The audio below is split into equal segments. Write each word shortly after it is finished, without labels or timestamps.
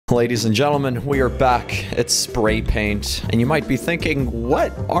Ladies and gentlemen, we are back. It's spray paint. And you might be thinking,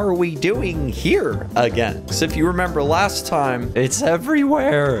 what are we doing here again? Because if you remember last time, it's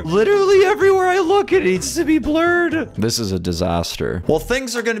everywhere. Literally everywhere I look, it needs to be blurred. This is a disaster. Well,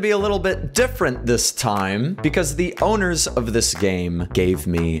 things are going to be a little bit different this time because the owners of this game gave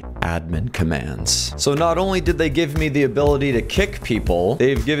me admin commands. So not only did they give me the ability to kick people,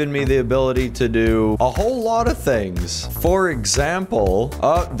 they've given me the ability to do a whole lot of things. For example,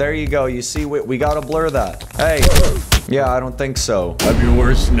 oh, there you go. You see, we gotta blur that. Hey. Yeah, I don't think so. I'm your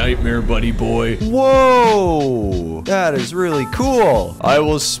worst nightmare, buddy boy. Whoa! That is really cool. I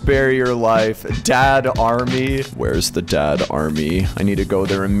will spare your life. Dad Army. Where's the Dad Army? I need to go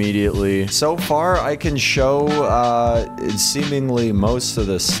there immediately. So far, I can show seemingly most of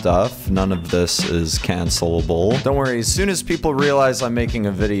this stuff. None of this is cancelable. Don't worry, as soon as people realize I'm making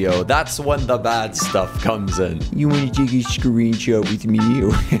a video, that's when the bad stuff comes in. You want to take a screenshot with me?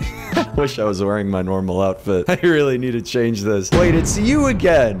 I wish I was wearing my normal outfit. I really need to change this. Wait, it's you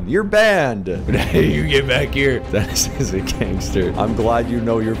again. You're banned. You get back here. Dennis is a gangster. I'm glad you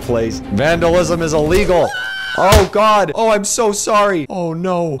know your place. Vandalism is illegal. Oh, God. Oh, I'm so sorry. Oh,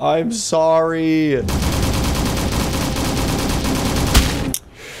 no. I'm sorry.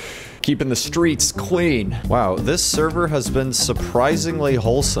 Keeping the streets clean. Wow, this server has been surprisingly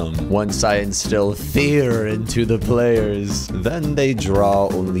wholesome. Once I instill fear into the players, then they draw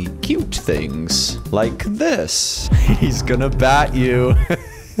only cute things. Like this. He's gonna bat you.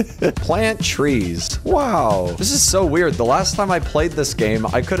 Plant trees. Wow. This is so weird. The last time I played this game,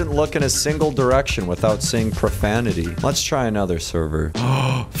 I couldn't look in a single direction without seeing profanity. Let's try another server.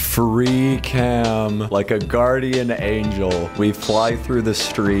 Free cam. Like a guardian angel. We fly through the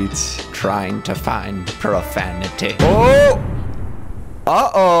streets trying to find profanity. Oh!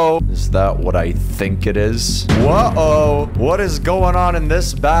 Uh-oh. Is that what I think it is? Whoa-oh. What is going on in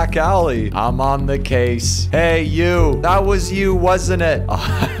this back alley? I'm on the case. Hey, you. That was you, wasn't it?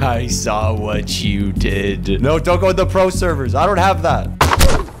 I saw what you did. No, don't go to the pro servers. I don't have that.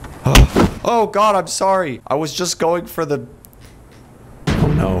 Oh, God, I'm sorry. I was just going for the... Oh,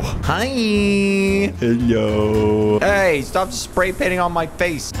 no. Hi. Hello. Hey, stop spray painting on my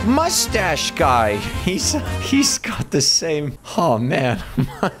face. Mustache guy. He's got the same... Oh, man.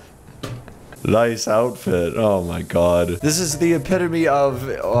 Nice outfit. Oh, my God. This is the epitome of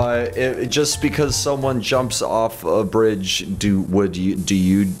just because someone jumps off a bridge, would you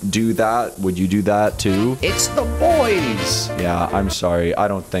do that? Would you do that, too? It's the boys. Yeah, I'm sorry. I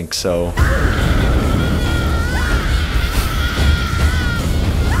don't think so.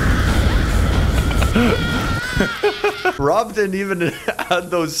 Rob didn't even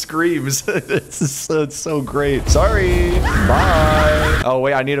add those screams. It's so great. Sorry. Bye. Oh,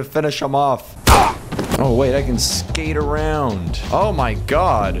 wait. I need to finish them off. Oh, wait. I can skate around. Oh, my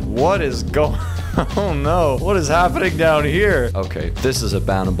God. What is going... Oh, no. What is happening down here? Okay. This is a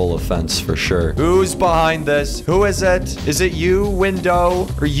bannable offense for sure. Who's behind this? Who is it? Is it you, window?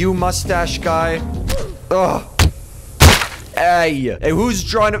 Or you, mustache guy? Ugh. Hey. Hey, who's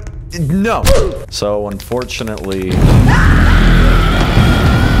trying to... No. So, unfortunately...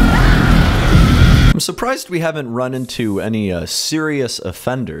 I'm surprised we haven't run into any serious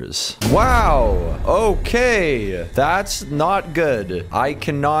offenders. Wow. Okay. That's not good. I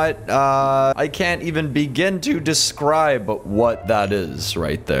can't even begin to describe what that is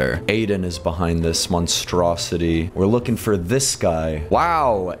right there. Aiden is behind this monstrosity. We're looking for this guy.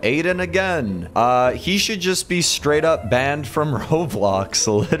 Wow. Aiden again. He should just be straight up banned from Roblox,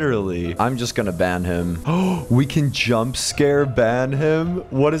 literally. I'm just gonna ban him. Oh, we can jump scare ban him?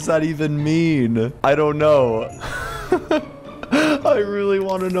 What does that even mean? I don't know. I really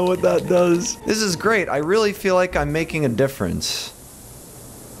want to know what that does. This is great. I really feel like I'm making a difference.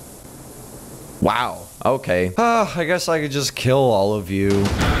 Wow. Okay. I guess I could just kill all of you.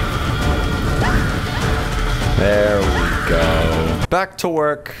 There we go. Back to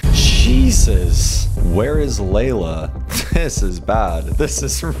work. Jesus. Where is Layla? This is bad. This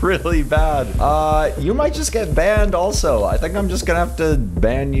is really bad. You might just get banned also. I think I'm just gonna have to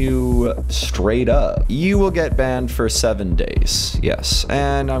ban you straight up. You will get banned for 7 days. Yes.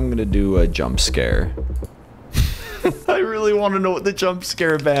 And I'm gonna do a jump scare. I really want to know what the jump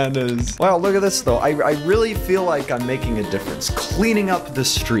scare ban is. Wow, look at this though. I really feel like I'm making a difference. Cleaning up the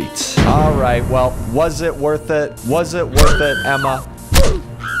streets. All right, well, was it worth it? Was it worth it, Emma?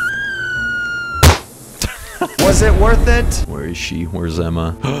 Was it worth it? Where is she? Where's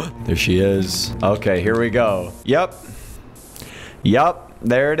Emma? There she is. Okay, here we go. Yep. Yep,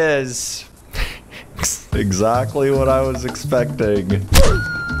 there it is. Exactly what I was expecting.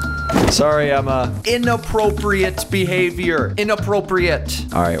 Sorry, Emma. Inappropriate behavior. Inappropriate.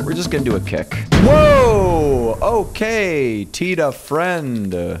 All right, we're just gonna do a kick. Whoa! Okay, Tita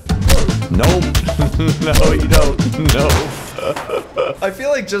friend. Nope. No, you don't. No. I feel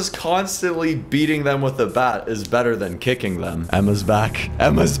like just constantly beating them with the bat is better than kicking them. Emma's back.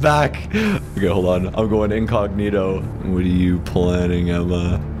 Emma's back. Okay, hold on. I'm going incognito. What are you planning,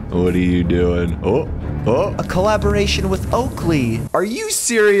 Emma? What are you doing? Oh. A collaboration with Oakley. Are you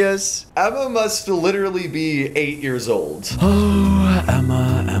serious? Emma must literally be 8 years old. Oh,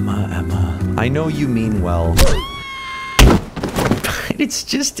 Emma. I know you mean well. It's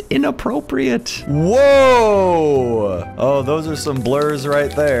just inappropriate. Whoa! Oh, those are some blurs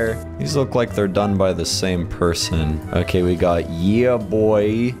right there. These look like they're done by the same person. Okay, we got yeah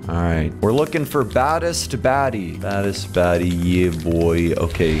boy. All right, we're looking for baddest baddie. Baddest baddie, yeah boy.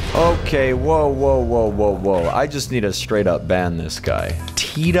 Okay. Okay, whoa. I just need to straight up ban this guy.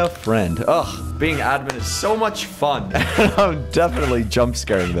 Tita friend. Ugh, being admin is so much fun. I'm definitely jump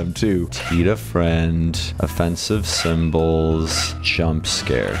scaring them too. Tita friend, offensive symbols, jump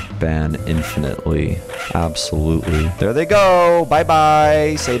scare, ban infinitely. Absolutely. There they go.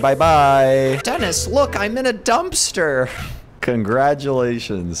 Bye-bye. Say bye-bye. Dennis, look, I'm in a dumpster.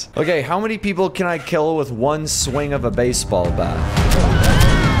 Congratulations. Okay, how many people can I kill with one swing of a baseball bat?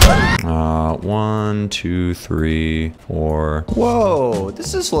 1, 2, 3, 4. Whoa,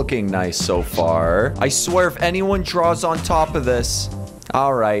 this is looking nice so far. I swear if anyone draws on top of this.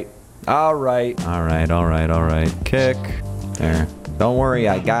 All right. Kick. There. Don't worry,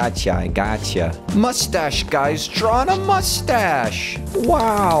 I gotcha. Mustache guy's drawing a mustache.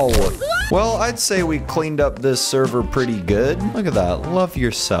 Wow. Well, I'd say we cleaned up this server pretty good. Look at that. Love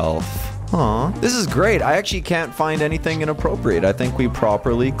yourself. Aw, this is great. I actually can't find anything inappropriate. I think we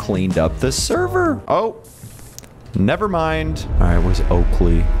properly cleaned up this server. Oh, never mind. All right, where's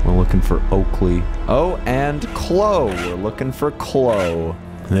Oakley? We're looking for Oakley. Oh, and Chloe. We're looking for Chloe.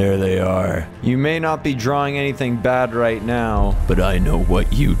 There they are. You may not be drawing anything bad right now, But I know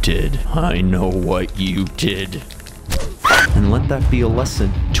what you did. I know what you did. and let that be a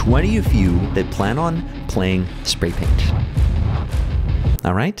lesson to any of you that plan on playing spray paint.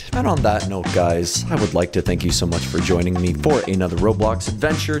 All right. And on that note, guys, I would like to thank you so much for joining me for another Roblox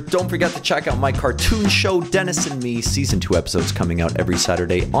adventure. Don't forget to check out my cartoon show, Denis and Me, Season 2 episodes coming out every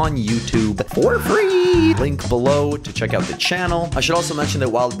Saturday on YouTube for free. Link below to check out the channel. I should also mention that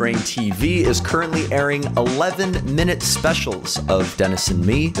Wild Brain TV is currently airing 11-minute specials of Denis and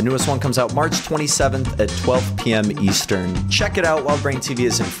Me. The newest one comes out March 27th at 12 p.m. Eastern. Check it out. Wild Brain TV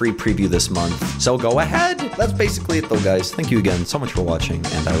is in free preview this month. So go ahead. That's basically it though, guys. Thank you again so much for watching,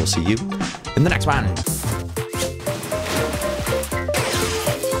 and I will see you in the next one.